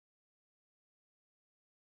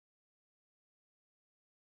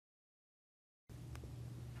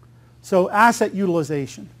So asset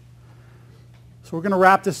utilization. So we're going to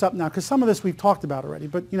wrap this up now because some of this we've talked about already.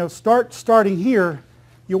 But starting here,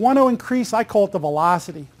 you want to increase, I call it the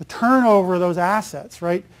velocity, the turnover of those assets,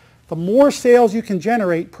 right? The more sales you can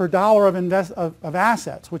generate per dollar of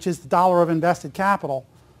assets, which is the dollar of invested capital,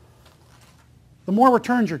 the more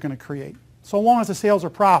returns you're going to create. So long as the sales are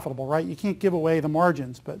profitable, right? You can't give away the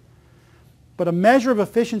margins. But a measure of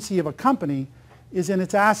efficiency of a company is in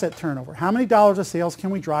its asset turnover. How many dollars of sales can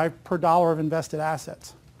we drive per dollar of invested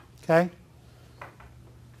assets? Okay?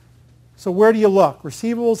 So where do you look?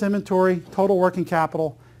 Receivables, inventory, total working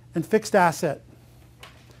capital, and fixed asset.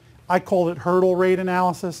 I call it hurdle rate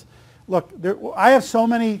analysis. Look, I have so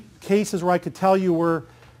many cases where I could tell you where,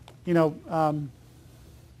 it's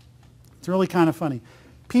really kind of funny.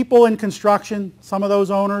 People in construction, some of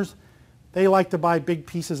those owners, they like to buy big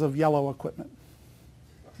pieces of yellow equipment,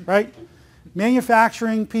 right?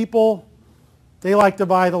 Manufacturing people, they like to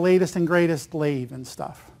buy the latest and greatest lathe and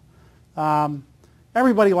stuff.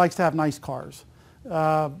 Everybody likes to have nice cars.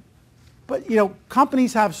 But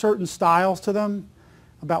companies have certain styles to them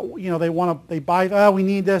about, they buy, oh, we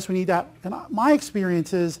need this, we need that. And my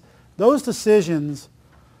experience is those decisions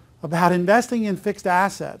about investing in fixed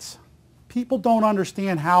assets, people don't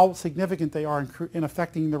understand how significant they are in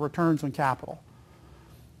affecting the returns on capital.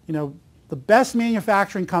 The best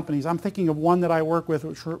manufacturing companies, I'm thinking of one that I work with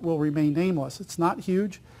which will remain nameless. It's not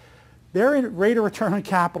huge. Their rate of return on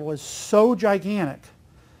capital is so gigantic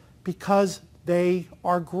because they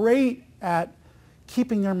are great at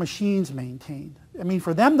keeping their machines maintained. I mean,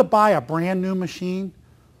 for them to buy a brand new machine,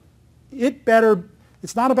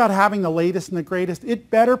 it's not about having the latest and the greatest. It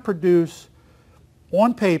better produce,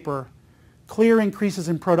 on paper, clear increases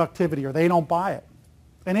in productivity or they don't buy it.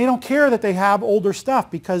 And they don't care that they have older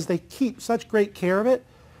stuff because they keep such great care of it.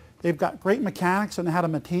 They've got great mechanics on how to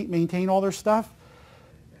maintain all their stuff.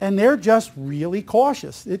 And they're just really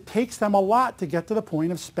cautious. It takes them a lot to get to the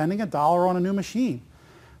point of spending $1 on a new machine.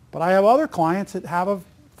 But I have other clients that have a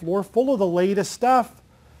floor full of the latest stuff,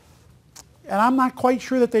 and I'm not quite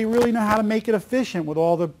sure that they really know how to make it efficient with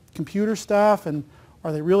all the computer stuff, and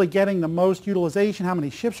are they really getting the most utilization? How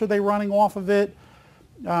many shifts are they running off of it?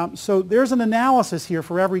 So there's an analysis here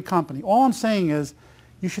for every company. All I'm saying is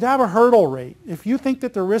you should have a hurdle rate. If you think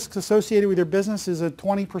that the risks associated with your business is at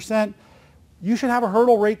 20%, you should have a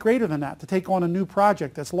hurdle rate greater than that to take on a new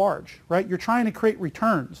project that's large, right? You're trying to create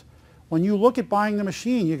returns. When you look at buying the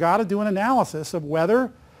machine, you got to do an analysis of what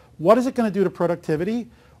is it going to do to productivity?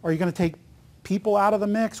 Are you going to take people out of the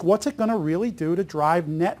mix? What's it going to really do to drive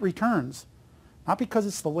net returns? Not because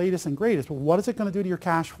it's the latest and greatest, but what is it going to do to your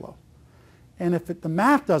cash flow? And if the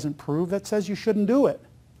math doesn't prove, that says you shouldn't do it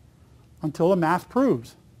until the math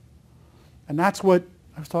proves. And that's what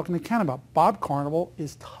I was talking to Ken about. Bob Carnival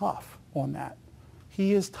is tough on that.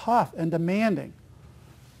 He is tough and demanding.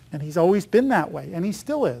 And he's always been that way, and he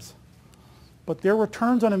still is. But their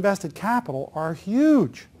returns on invested capital are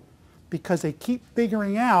huge because they keep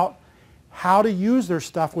figuring out how to use their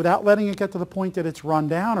stuff without letting it get to the point that it's run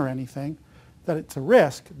down or anything, that it's a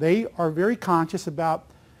risk. They are very conscious about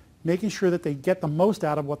making sure that they get the most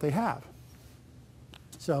out of what they have.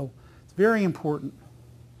 So it's very important.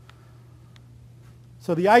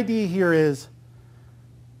 So the idea here is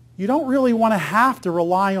you don't really want to have to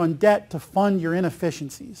rely on debt to fund your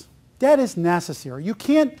inefficiencies. Debt is necessary. You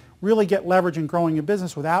can't really get leverage in growing your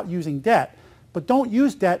business without using debt, but don't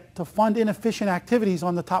use debt to fund inefficient activities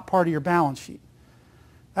on the top part of your balance sheet.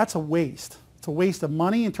 That's a waste. It's a waste of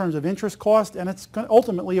money in terms of interest cost, and it's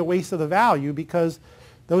ultimately a waste of the value because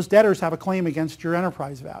those debtors have a claim against your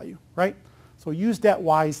enterprise value, right? So use debt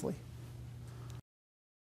wisely.